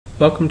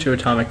Welcome to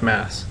Atomic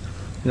Mass.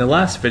 In the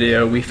last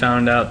video we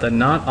found out that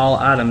not all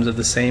atoms of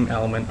the same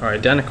element are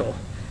identical.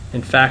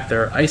 In fact,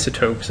 there are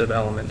isotopes of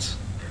elements.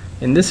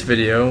 In this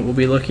video we'll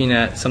be looking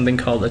at something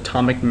called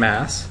atomic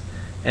mass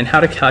and how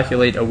to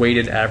calculate a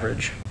weighted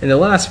average. In the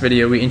last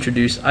video we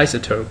introduced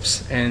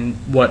isotopes and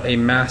what a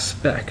mass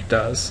spec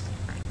does.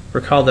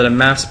 Recall that a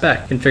mass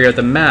spec can figure out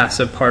the mass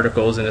of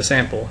particles in a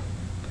sample.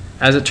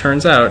 As it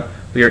turns out,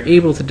 we are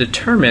able to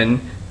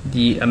determine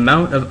the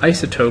amount of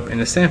isotope in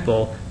a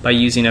sample by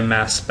using a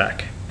mass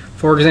spec.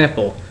 For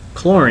example,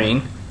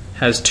 chlorine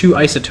has two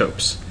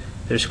isotopes.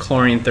 There's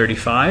chlorine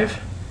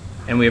 35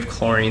 and we have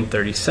chlorine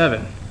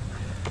 37.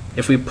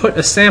 If we put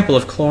a sample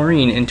of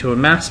chlorine into a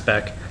mass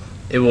spec,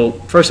 it will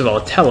first of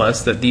all tell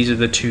us that these are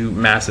the two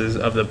masses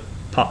of the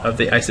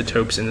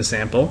isotopes in the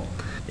sample.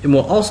 It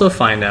will also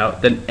find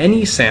out that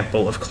any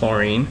sample of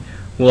chlorine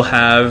will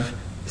have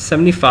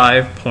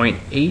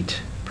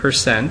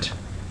 75.8%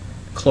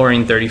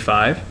 chlorine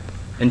 35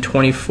 and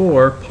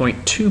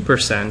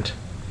 24.2%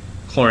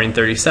 chlorine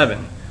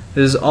 37.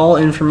 This is all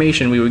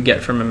information we would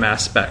get from a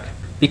mass spec.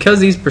 Because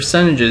these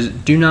percentages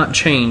do not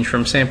change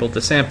from sample to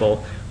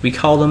sample, we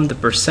call them the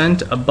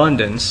percent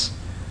abundance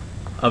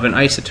of an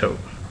isotope.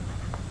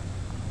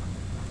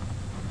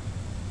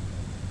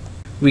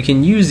 We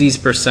can use these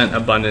percent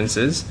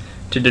abundances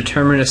to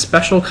determine a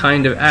special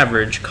kind of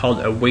average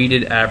called a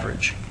weighted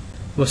average.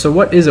 Well, so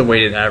what is a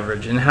weighted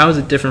average and how is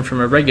it different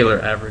from a regular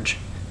average?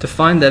 To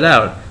find that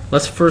out,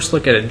 let's first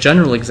look at a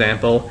general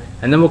example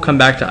and then we'll come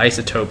back to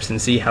isotopes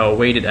and see how a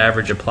weighted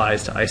average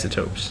applies to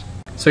isotopes.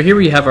 So here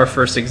we have our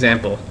first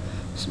example.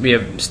 So we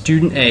have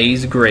student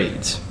A's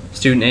grades.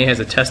 Student A has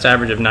a test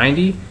average of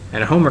 90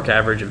 and a homework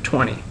average of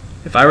 20.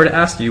 If I were to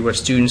ask you what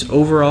student's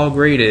overall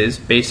grade is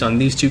based on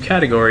these two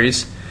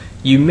categories,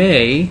 you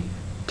may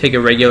take a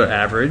regular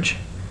average,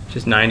 which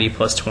is 90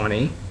 plus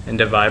 20, and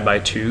divide by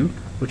 2,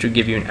 which would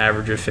give you an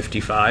average of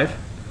 55.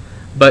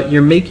 But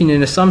you're making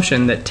an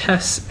assumption that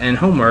tests and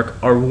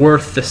homework are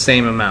worth the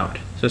same amount.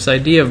 So this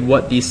idea of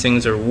what these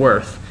things are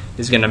worth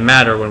is going to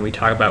matter when we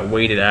talk about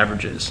weighted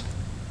averages.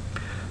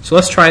 So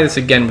let's try this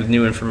again with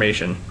new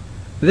information.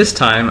 This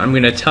time I'm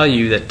going to tell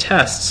you that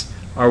tests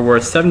are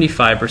worth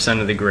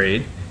 75% of the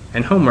grade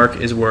and homework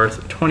is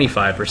worth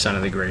 25%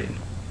 of the grade.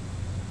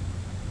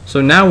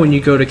 So now when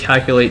you go to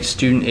calculate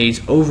student A's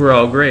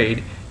overall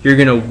grade, you're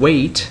going to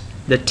weight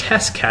the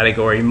test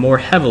category more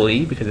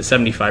heavily, because it's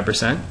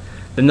 75%,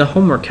 than the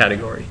homework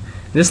category.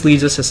 This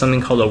leads us to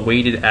something called a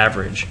weighted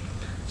average.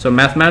 So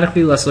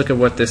mathematically, let's look at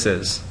what this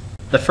is.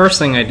 The first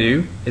thing I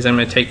do is I'm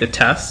going to take the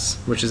tests,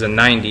 which is a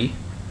 90, and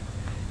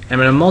I'm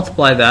going to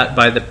multiply that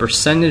by the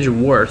percentage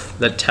worth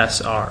that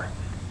tests are.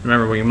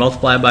 Remember, when you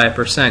multiply by a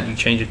percent, you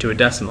change it to a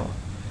decimal.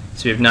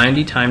 So you have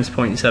 90 times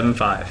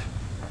 0.75.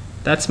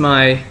 That's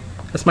my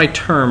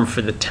term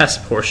for the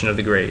test portion of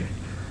the grade.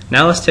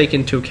 Now let's take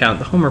into account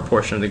the homework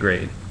portion of the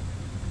grade.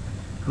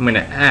 I'm going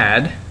to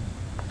add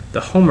the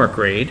homework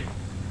grade,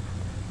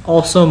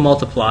 also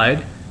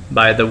multiplied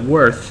by the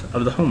worth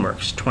of the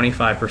homeworks,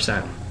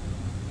 25%.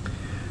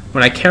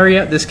 When I carry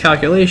out this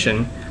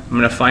calculation, I'm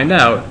going to find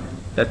out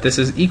that this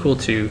is equal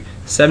to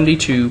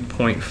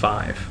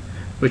 72.5,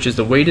 which is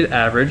the weighted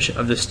average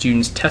of the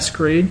student's test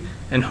grade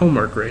and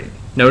homework grade.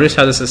 Notice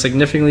how this is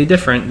significantly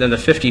different than the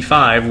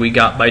 55 we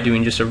got by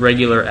doing just a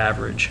regular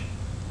average,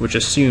 which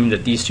assumed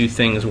that these two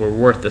things were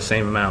worth the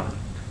same amount.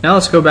 Now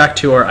let's go back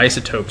to our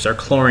isotopes, our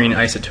chlorine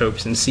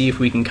isotopes, and see if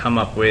we can come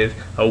up with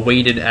a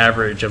weighted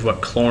average of what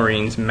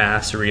chlorine's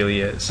mass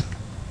really is.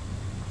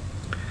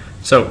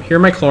 So here are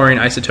my chlorine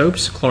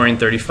isotopes: chlorine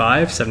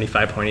 35,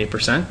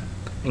 75.8%,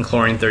 and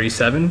chlorine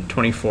 37,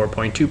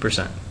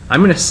 24.2%.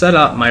 I'm going to set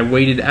up my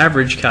weighted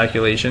average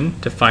calculation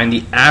to find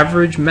the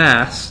average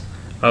mass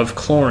of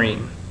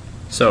chlorine.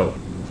 So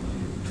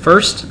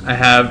first I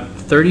have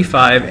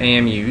 35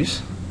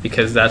 AMUs,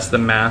 because that's the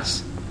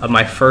mass of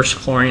my first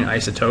chlorine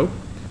isotope.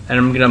 And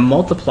I'm going to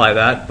multiply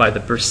that by the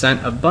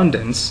percent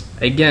abundance,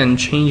 again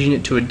changing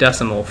it to a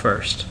decimal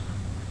first.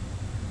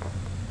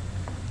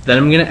 Then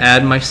I'm going to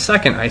add my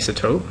second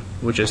isotope,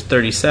 which is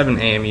 37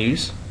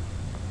 AMUs,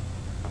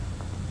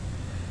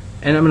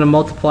 and I'm going to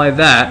multiply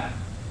that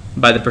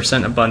by the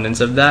percent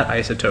abundance of that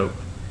isotope,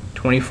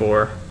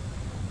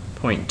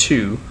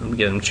 24.2.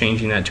 I'm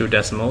changing that to a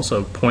decimal,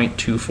 so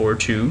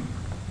 0.242.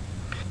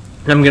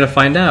 And I'm going to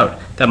find out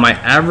that my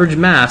average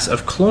mass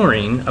of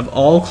chlorine, of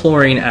all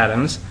chlorine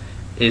atoms,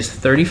 is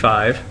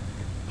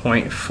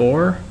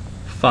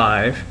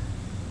 35.45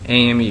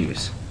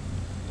 AMUs.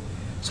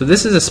 So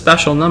this is a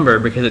special number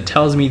because it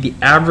tells me the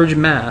average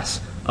mass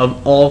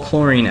of all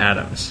chlorine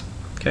atoms,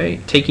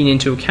 okay, taking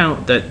into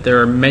account that there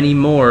are many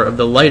more of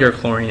the lighter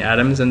chlorine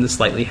atoms than the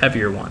slightly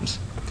heavier ones.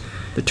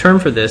 The term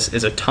for this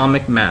is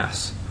atomic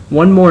mass.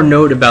 One more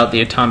note about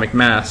the atomic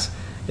mass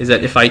is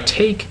that if I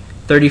take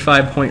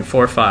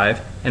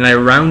 35.45 and I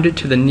round it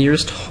to the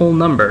nearest whole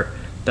number,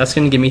 that's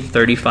going to give me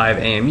 35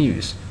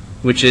 AMUs,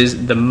 which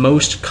is the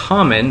most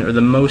common or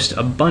the most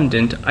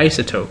abundant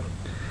isotope.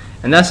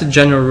 And that's a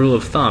general rule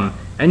of thumb.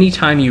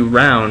 Anytime you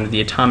round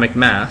the atomic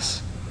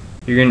mass,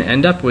 you're going to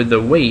end up with the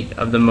weight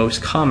of the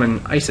most common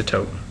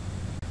isotope.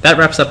 That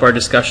wraps up our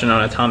discussion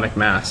on atomic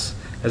mass,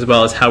 as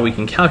well as how we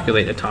can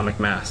calculate atomic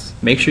mass.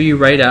 Make sure you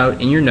write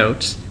out in your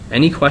notes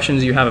any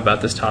questions you have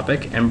about this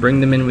topic and bring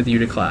them in with you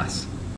to class.